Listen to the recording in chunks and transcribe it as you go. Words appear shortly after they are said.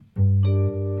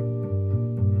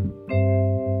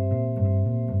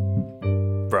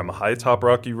High Top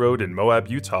Rocky Road in Moab,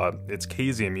 Utah, it's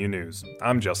KZMU News.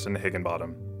 I'm Justin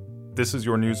Higginbottom. This is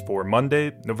your news for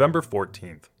Monday, November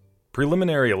 14th.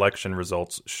 Preliminary election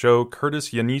results show Curtis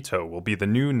Yanito will be the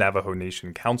new Navajo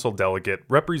Nation Council delegate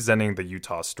representing the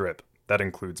Utah Strip. That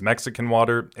includes Mexican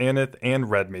Water, Aneth, and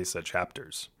Red Mesa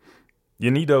chapters.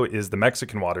 Yanito is the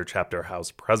Mexican Water Chapter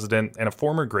House president and a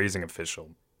former grazing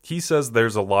official. He says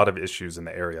there's a lot of issues in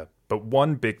the area, but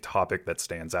one big topic that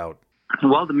stands out.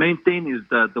 Well, the main thing is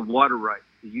the water rights,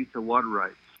 the Utah water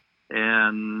rights.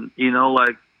 And,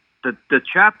 like the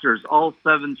chapters, all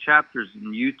 7 chapters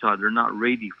in Utah, they're not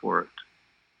ready for it.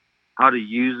 How to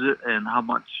use it and how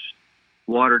much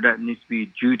water that needs to be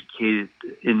adjudicated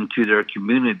into their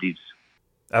communities.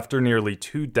 After nearly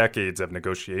 2 decades of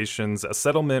negotiations, a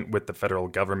settlement with the federal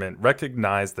government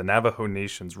recognized the Navajo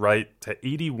Nation's right to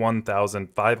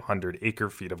 81,500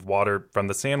 acre-feet of water from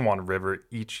the San Juan River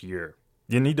each year.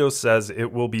 Yanito says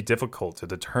it will be difficult to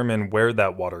determine where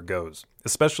that water goes,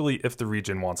 especially if the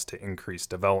region wants to increase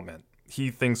development.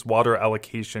 He thinks water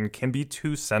allocation can be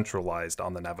too centralized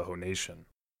on the Navajo Nation.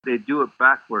 They do it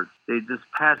backwards. They just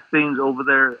pass things over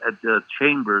there at the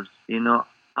chambers,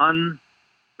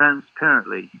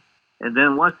 transparently, and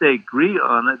then once they agree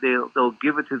on it, they'll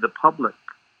give it to the public,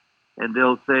 and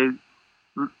they'll say,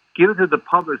 give it to the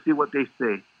public, see what they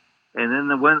say, and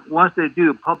then once they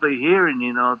do a public hearing,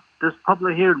 this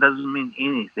public hearing doesn't mean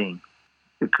anything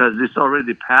because it's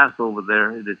already passed over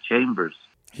there in the chambers.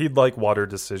 He'd like water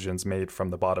decisions made from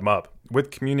the bottom up,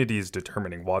 with communities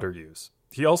determining water use.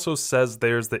 He also says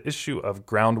there's the issue of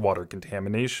groundwater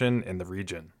contamination in the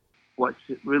region. What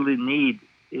you really need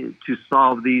to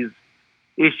solve these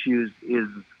issues is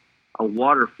a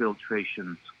water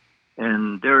filtration,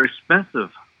 and they're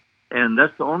expensive, and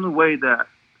that's the only way that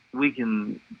we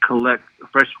can collect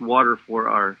fresh water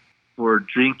for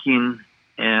drinking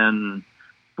and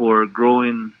for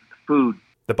growing food.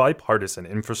 The bipartisan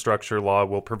infrastructure law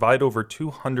will provide over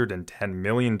 $210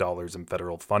 million in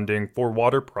federal funding for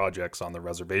water projects on the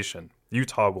reservation.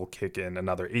 Utah will kick in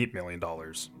another $8 million.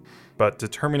 But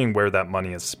determining where that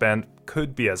money is spent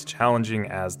could be as challenging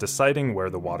as deciding where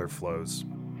the water flows.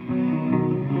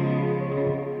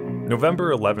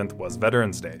 November 11th was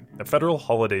Veterans Day, a federal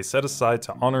holiday set aside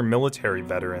to honor military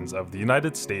veterans of the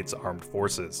United States Armed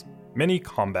Forces. Many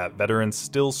combat veterans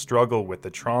still struggle with the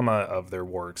trauma of their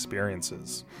war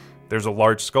experiences. There's a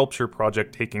large sculpture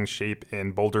project taking shape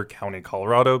in Boulder County,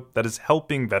 Colorado, that is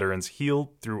helping veterans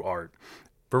heal through art.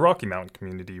 For Rocky Mountain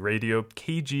Community Radio,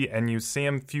 KGNU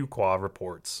Sam Fuqua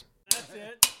reports. That's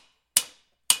it.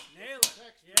 Nail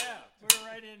it. Yeah, put it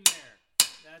right in there.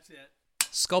 That's it.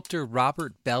 Sculptor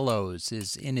Robert Bellows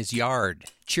is in his yard,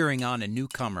 cheering on a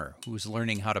newcomer who's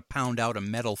learning how to pound out a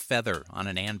metal feather on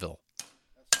an anvil.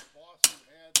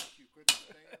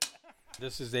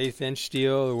 This is 1/8-inch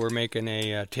steel that we're making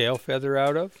a tail feather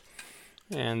out of,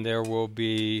 and there will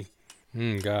be,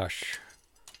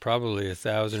 probably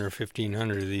 1,000 or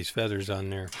 1,500 of these feathers on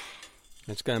there.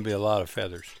 It's going to be a lot of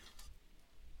feathers.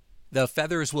 The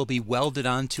feathers will be welded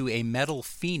onto a metal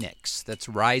phoenix that's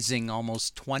rising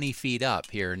almost 20 feet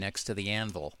up here next to the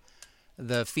anvil.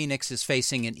 The phoenix is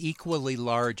facing an equally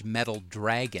large metal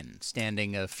dragon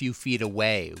standing a few feet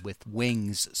away with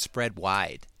wings spread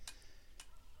wide.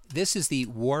 This is the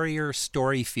Warrior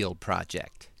Storyfield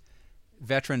Project.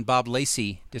 Veteran Bob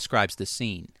Lacey describes the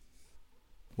scene.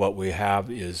 What we have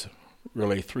is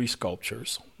really 3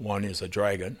 sculptures. One is a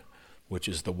dragon, which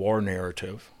is the war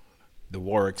narrative, the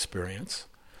war experience,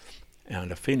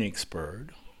 and a phoenix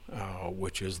bird,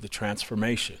 which is the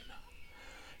transformation.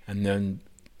 And then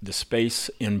the space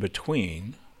in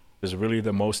between is really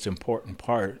the most important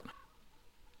part.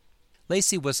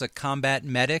 Lacey was a combat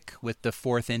medic with the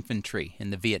 4th Infantry in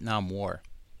the Vietnam War.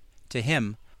 To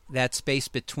him, that space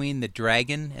between the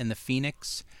dragon and the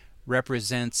phoenix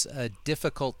represents a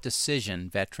difficult decision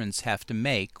veterans have to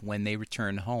make when they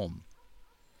return home.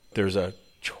 There's a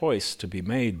choice to be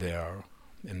made there,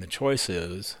 and the choice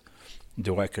is,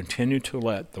 do I continue to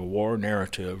let the war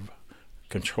narrative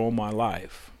control my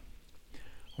life,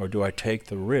 or do I take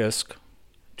the risk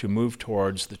to move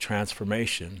towards the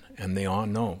transformation and the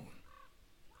unknown?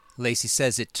 Lacey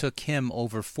says it took him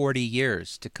over 40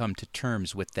 years to come to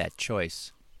terms with that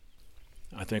choice.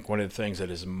 I think one of the things that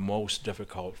is most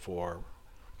difficult for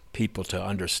people to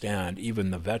understand, even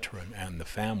the veteran and the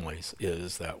families,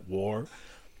 is that war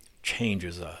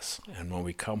changes us. And when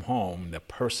we come home, the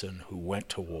person who went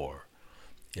to war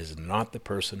is not the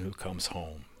person who comes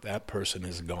home. That person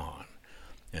is gone.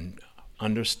 And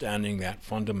understanding that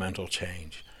fundamental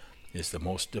change is the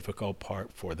most difficult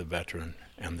part for the veteran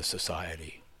and the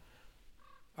society.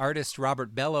 Artist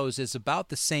Robert Bellows is about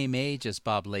the same age as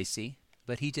Bob Lacey.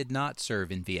 but he did not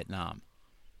serve in Vietnam.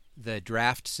 The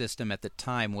draft system at the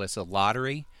time was a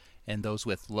lottery, and those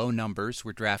with low numbers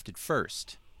were drafted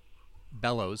first.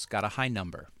 Bellows got a high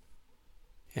number.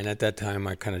 And at that time,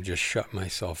 I kind of just shut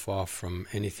myself off from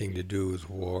anything to do with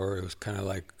war. It was kind of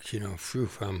like, phew,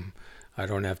 I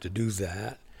don't have to do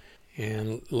that.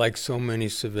 And like so many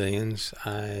civilians,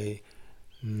 I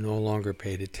no longer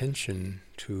paid attention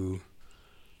to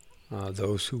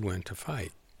those who went to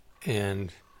fight.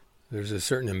 And there's a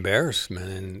certain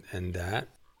embarrassment in that.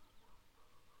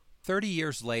 30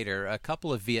 years later, a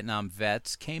couple of Vietnam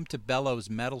vets came to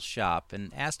Bellows' metal shop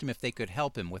and asked him if they could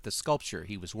help him with a sculpture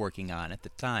he was working on at the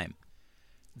time.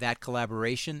 That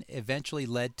collaboration eventually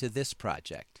led to this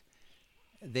project.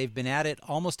 They've been at it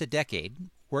almost a decade,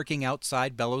 working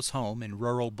outside Bellows' home in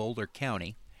rural Boulder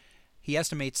County. He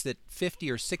estimates that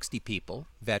 50 or 60 people,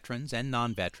 veterans and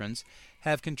non-veterans,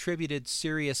 have contributed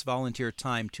serious volunteer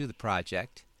time to the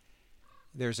project.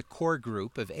 There's a core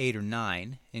group of 8 or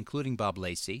 9, including Bob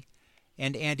Lacey,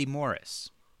 and Andy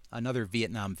Morris, another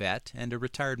Vietnam vet and a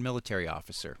retired military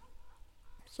officer.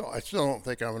 So I still don't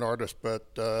think I'm an artist, but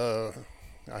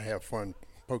I have fun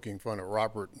poking fun at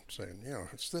Robert and saying,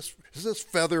 is this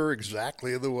feather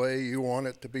exactly the way you want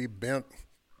it to be bent?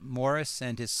 Morris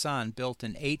and his son built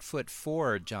an 8-foot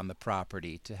forge on the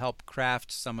property to help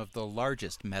craft some of the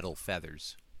largest metal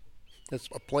feathers. It's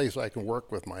a place I can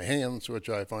work with my hands, which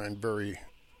I find very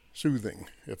soothing,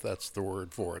 if that's the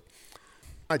word for it.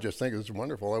 I just think it's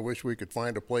wonderful. I wish we could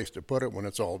find a place to put it when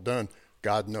it's all done.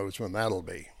 God knows when that'll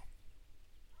be.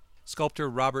 Sculptor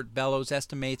Robert Bellows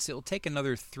estimates it will take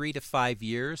another 3 to 5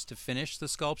 years to finish the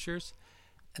sculptures.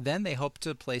 Then they hope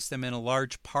to place them in a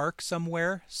large park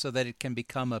somewhere so that it can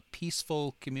become a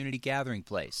peaceful community gathering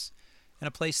place and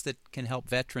a place that can help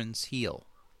veterans heal.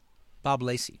 Bob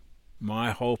Lacey.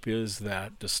 My hope is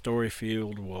that the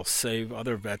Storyfield will save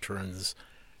other veterans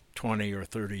 20 or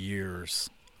 30 years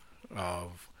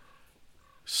of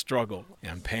struggle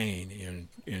and pain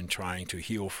in trying to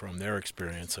heal from their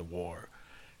experience of war.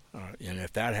 And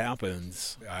if that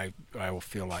happens, I will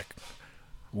feel like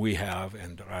we have,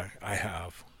 and I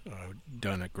have,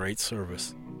 done a great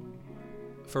service.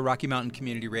 For Rocky Mountain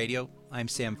Community Radio, I'm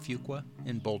Sam Fuqua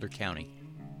in Boulder County.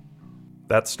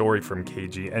 That story from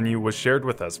KGNU was shared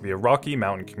with us via Rocky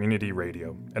Mountain Community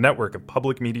Radio, a network of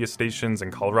public media stations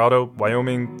in Colorado,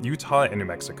 Wyoming, Utah, and New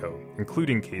Mexico,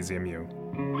 including KZMU.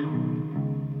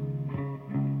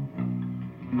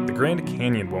 The Grand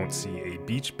Canyon won't see a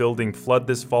beach building flood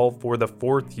this fall for the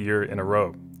 4th year in a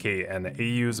row.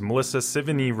 KNAU's Melissa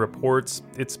Sivany reports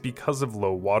it's because of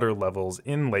low water levels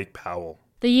in Lake Powell.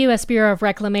 The U.S. Bureau of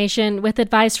Reclamation, with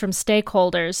advice from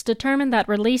stakeholders, determined that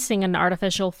releasing an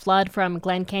artificial flood from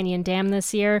Glen Canyon Dam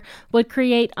this year would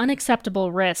create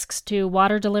unacceptable risks to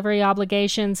water delivery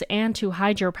obligations and to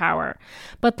hydropower.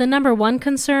 But the number one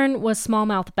concern was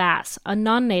smallmouth bass, a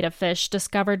non-native fish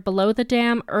discovered below the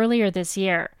dam earlier this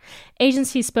year.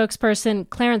 Agency spokesperson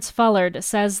Clarence Fullard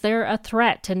says they're a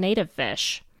threat to native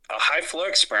fish. A high flow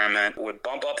experiment would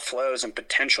bump up flows and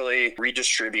potentially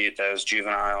redistribute those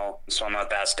juvenile smallmouth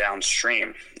bass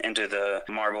downstream into the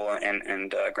Marble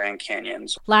and Grand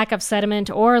Canyons. Lack of sediment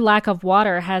or lack of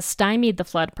water has stymied the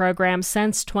flood program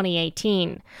since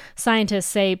 2018. Scientists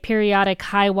say periodic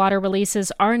high water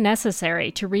releases are necessary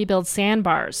to rebuild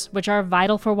sandbars, which are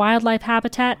vital for wildlife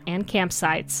habitat and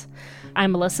campsites.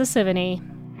 I'm Melissa Sivany.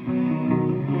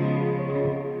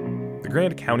 The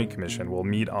Grand County Commission will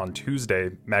meet on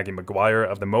Tuesday. Maggie McGuire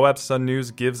of the Moab Sun News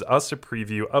gives us a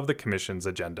preview of the Commission's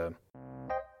agenda.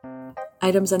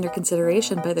 Items under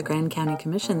consideration by the Grand County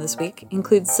Commission this week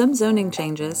include some zoning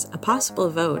changes, a possible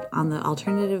vote on the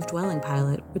alternative dwelling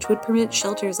pilot, which would permit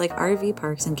shelters like RV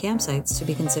parks and campsites to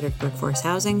be considered workforce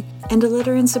housing, and a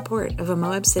letter in support of a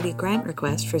Moab City grant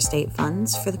request for state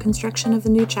funds for the construction of a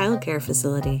new child care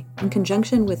facility in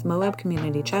conjunction with Moab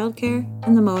Community Child Care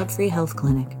and the Moab Free Health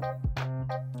Clinic.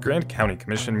 Grand County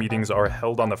Commission meetings are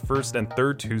held on the first and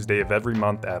third Tuesday of every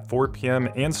month at 4 p.m.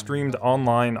 and streamed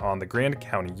online on the Grand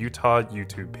County, Utah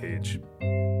YouTube page.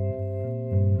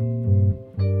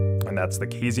 And that's the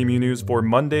KZMU News for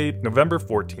Monday, November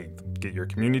 14th. Get your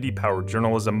community-powered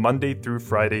journalism Monday through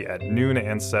Friday at noon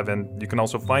and 7. You can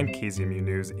also find KZMU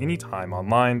News anytime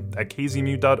online at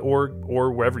kzmu.org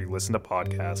or wherever you listen to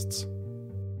podcasts.